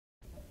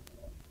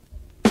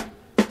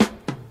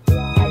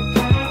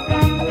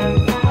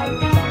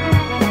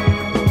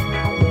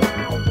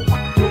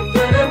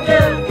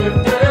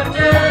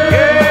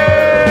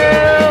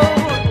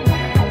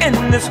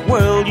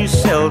you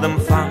seldom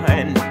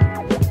find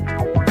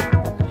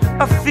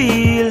a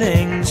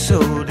feeling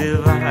so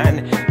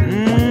divine,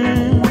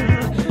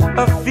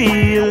 a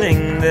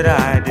feeling that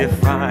I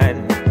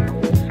define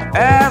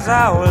as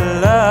our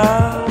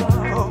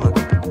love.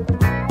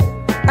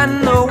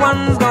 And no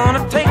one's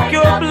gonna take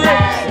your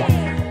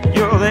place.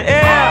 You're the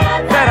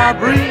air that I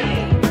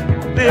breathe,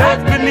 the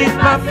earth beneath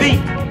my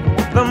feet,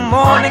 the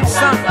morning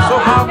sun. So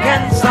how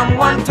can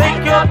someone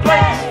take your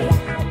place?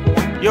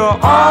 You're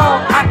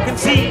all I can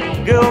see,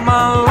 girl,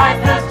 my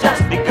life has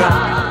just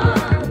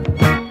begun.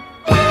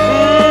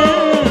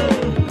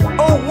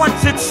 Oh,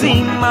 once it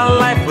seemed my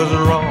life was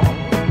wrong.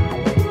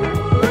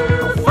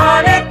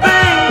 Funny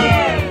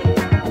thing,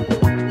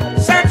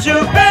 since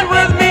you've been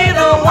with me,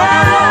 the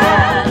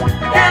world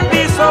can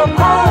be so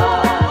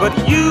cold, but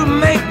you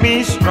make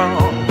me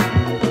strong.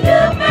 You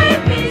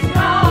make me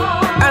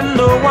strong. And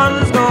no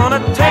one's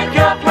gonna take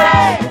your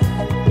place.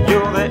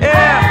 You're the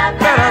air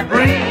that I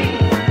breathe,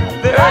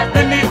 the earth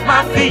beneath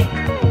my feet,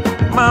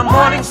 my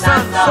morning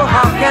sun. So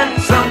how can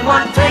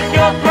someone take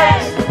your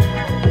place?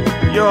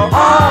 You're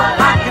all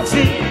I can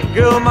see,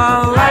 girl,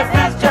 my life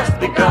has just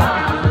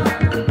begun.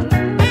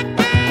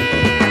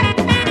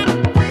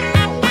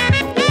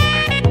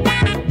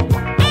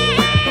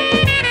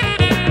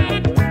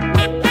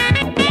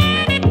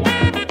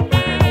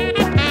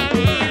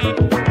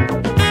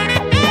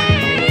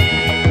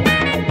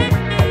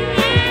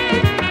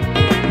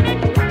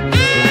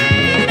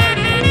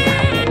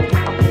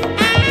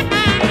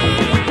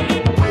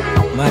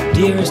 My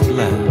dearest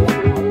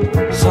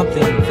love,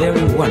 something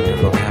very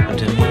wonderful happened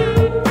to me.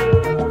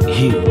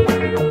 You,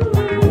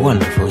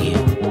 wonderful you.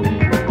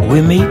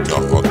 We meet,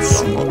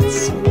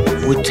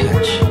 we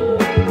touch.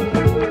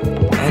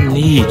 I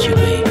need you,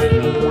 baby,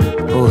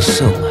 oh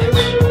so much.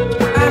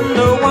 And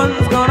no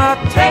one's gonna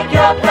take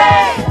your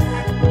place.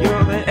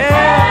 You're the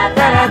air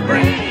that I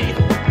breathe,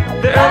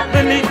 the earth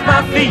beneath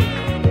my feet,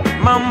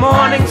 my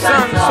morning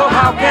sun. So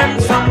how can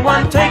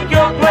someone take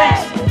your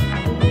place?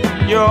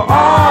 You're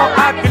all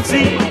I can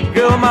see,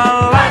 girl,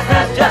 my life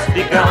has just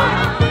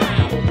begun.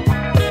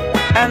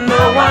 And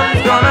no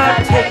one's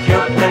gonna take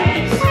your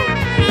place.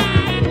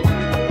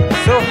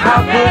 So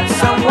how could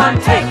someone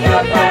take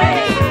your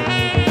place?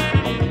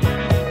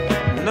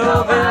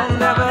 No, they'll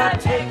never.